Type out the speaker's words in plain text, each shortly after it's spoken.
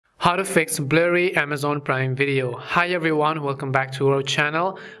How to fix blurry Amazon Prime video. Hi everyone, welcome back to our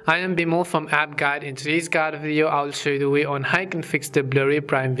channel. I am Bimo from App Guide. In today's guide video, I will show you the way on how you can fix the blurry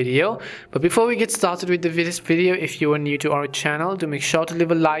Prime video. But before we get started with this video, if you are new to our channel, do make sure to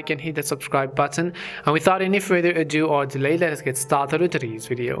leave a like and hit the subscribe button. And without any further ado or delay, let us get started with today's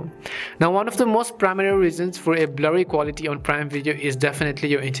video. Now, one of the most primary reasons for a blurry quality on Prime video is definitely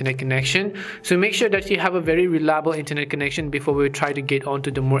your internet connection. So make sure that you have a very reliable internet connection before we try to get on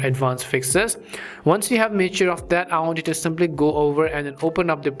to the more advanced fixes. Once you have made sure of that, I want you to simply go over and then open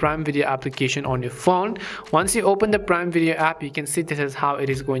up the Prime Video application on your phone. Once you open the Prime Video app, you can see this is how it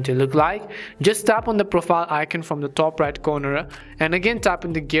is going to look like. Just tap on the profile icon from the top right corner and again tap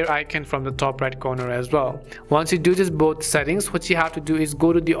on the gear icon from the top right corner as well. Once you do this both settings, what you have to do is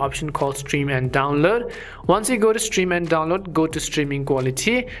go to the option called stream and download. Once you go to stream and download, go to streaming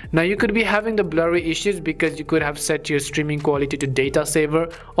quality. Now you could be having the blurry issues because you could have set your streaming quality to data saver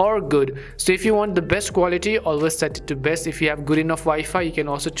or good. So if you want the best quality, always set it to best. If you have good enough Wi-Fi, you can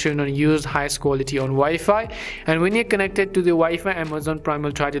also turn on use highest quality on Wi-Fi, and when you're connected to the Wi-Fi, Amazon Prime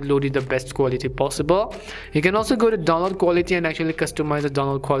will try to load you the best quality possible. You can also go to download quality and actually customize the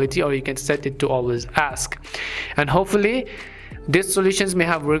download quality, or you can set it to always ask. And hopefully these solutions may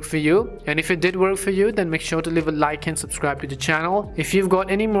have worked for you, and if it did work for you, then make sure to leave a like and subscribe to the channel. If you've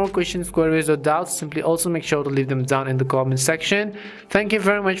got any more questions, queries or doubts, simply also make sure to leave them down in the comment section. Thank you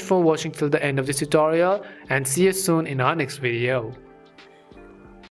very much for watching till the end of this tutorial, and see you soon in our next video.